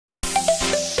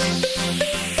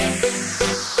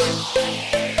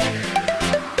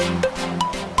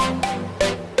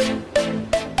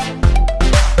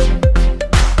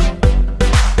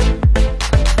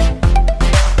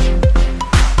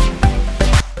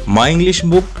My English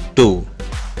Book 2,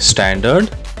 Standard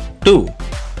 2,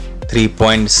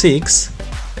 3.6.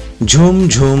 Jhum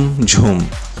Jhum Jhum.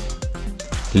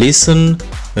 Listen,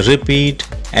 repeat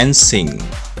and sing.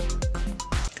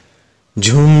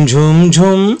 Jhum Jhum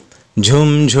Jhum,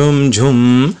 Jhum Jhum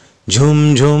Jhum,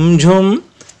 Jhum Jhum Jhum,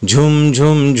 Jhum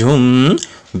Jhum Jhum.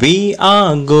 We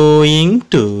are going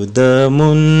to the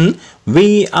moon.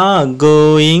 We are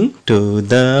going to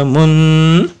the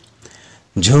moon.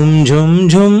 Jhum Jhum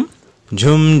Jhum,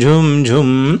 Jhum Jhum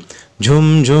Jhum,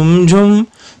 Jhum Jhum Jhum,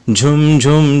 Jhum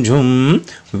Jhum Jhum.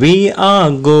 We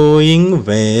are going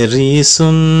very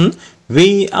soon.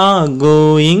 We are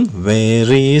going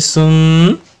very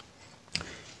soon.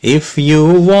 If you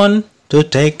want to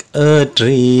take a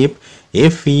trip,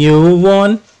 if you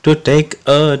want to take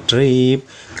a trip,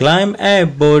 climb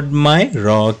aboard my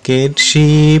rocket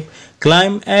ship.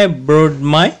 Climb aboard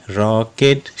my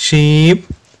rocket ship.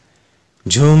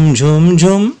 Jhum Jhum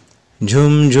Jhum,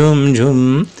 Jhum Jhum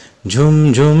Jhum,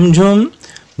 Jhum Jhum Jhum,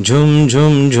 Jhum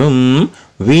Jhum Jhum.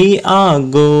 We are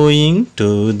going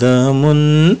to the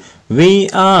moon. We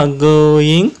are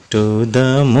going to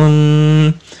the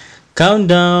moon.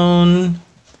 Countdown.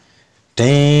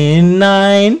 10,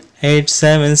 9, 8,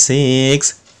 7,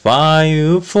 6,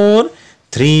 5, 4,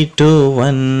 3, 2,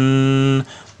 1.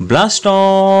 Blast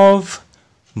off.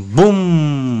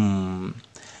 Boom.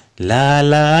 La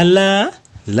la la,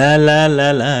 la la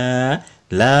la la,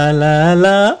 la la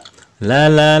la, la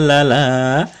la la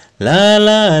la, la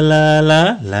la la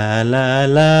la, la la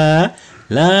la,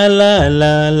 la la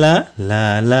la la,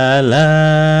 la la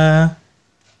la.